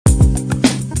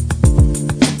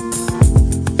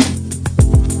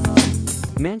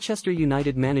Manchester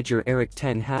United manager Erik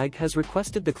ten Hag has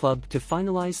requested the club to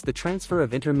finalize the transfer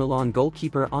of Inter Milan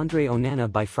goalkeeper Andre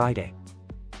Onana by Friday.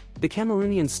 The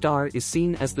Cameroonian star is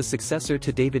seen as the successor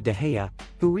to David De Gea,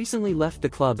 who recently left the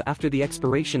club after the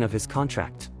expiration of his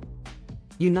contract.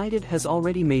 United has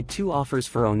already made 2 offers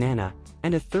for Onana,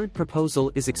 and a third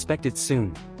proposal is expected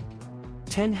soon.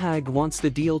 Ten Hag wants the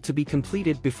deal to be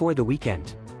completed before the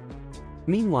weekend.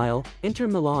 Meanwhile, Inter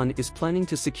Milan is planning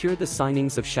to secure the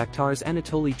signings of Shakhtar's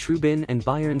Anatoly Trubin and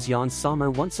Bayern's Jan Sommer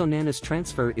once Onana's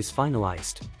transfer is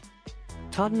finalized.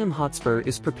 Tottenham Hotspur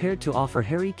is prepared to offer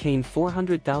Harry Kane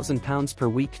 £400,000 per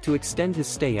week to extend his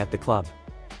stay at the club.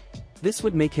 This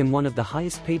would make him one of the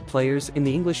highest-paid players in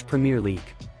the English Premier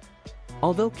League.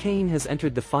 Although Kane has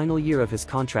entered the final year of his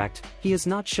contract, he has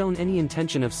not shown any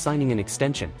intention of signing an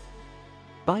extension.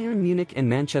 Bayern Munich and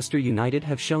Manchester United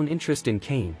have shown interest in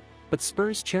Kane, but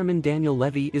Spurs chairman Daniel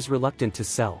Levy is reluctant to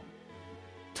sell.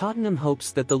 Tottenham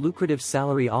hopes that the lucrative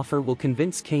salary offer will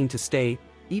convince Kane to stay,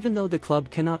 even though the club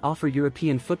cannot offer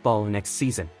European football next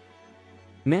season.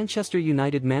 Manchester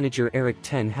United manager Erik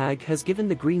ten Hag has given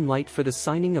the green light for the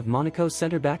signing of Monaco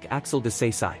centre-back Axel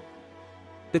Disasi.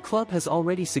 The club has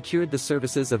already secured the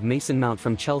services of Mason Mount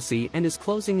from Chelsea and is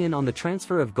closing in on the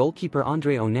transfer of goalkeeper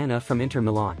Andre Onana from Inter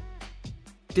Milan.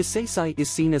 Disasi is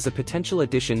seen as a potential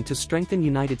addition to strengthen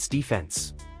United's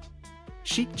defense.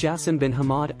 Sheikh Jassim bin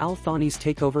Hamad Al Thani's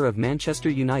takeover of Manchester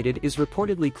United is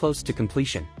reportedly close to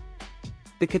completion.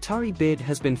 The Qatari bid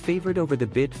has been favoured over the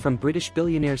bid from British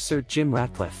billionaire Sir Jim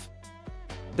Ratcliffe.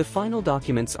 The final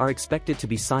documents are expected to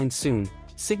be signed soon,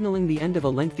 signalling the end of a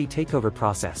lengthy takeover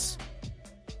process.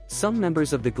 Some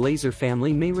members of the Glazer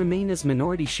family may remain as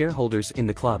minority shareholders in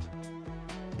the club.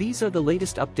 These are the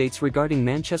latest updates regarding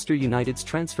Manchester United's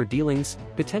transfer dealings,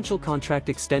 potential contract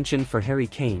extension for Harry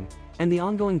Kane, and the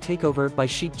ongoing takeover by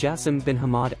Sheikh Jassim bin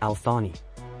Hamad Al Thani.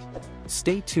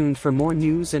 Stay tuned for more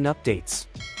news and updates.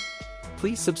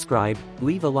 Please subscribe,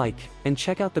 leave a like, and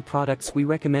check out the products we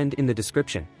recommend in the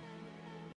description.